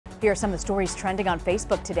Here are some of the stories trending on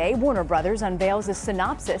Facebook today. Warner Brothers unveils a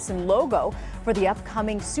synopsis and logo for the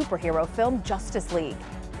upcoming superhero film Justice League.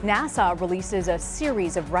 NASA releases a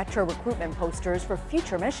series of retro recruitment posters for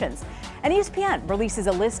future missions. And ESPN releases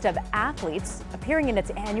a list of athletes appearing in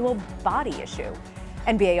its annual body issue.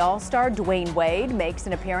 NBA All-Star Dwyane Wade makes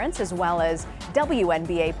an appearance, as well as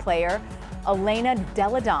WNBA player Elena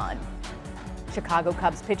Delle Donne. Chicago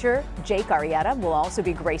Cubs pitcher Jake Arrieta will also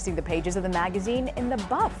be gracing the pages of the magazine in the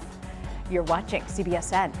buff. You're watching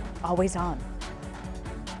CBSN, always on.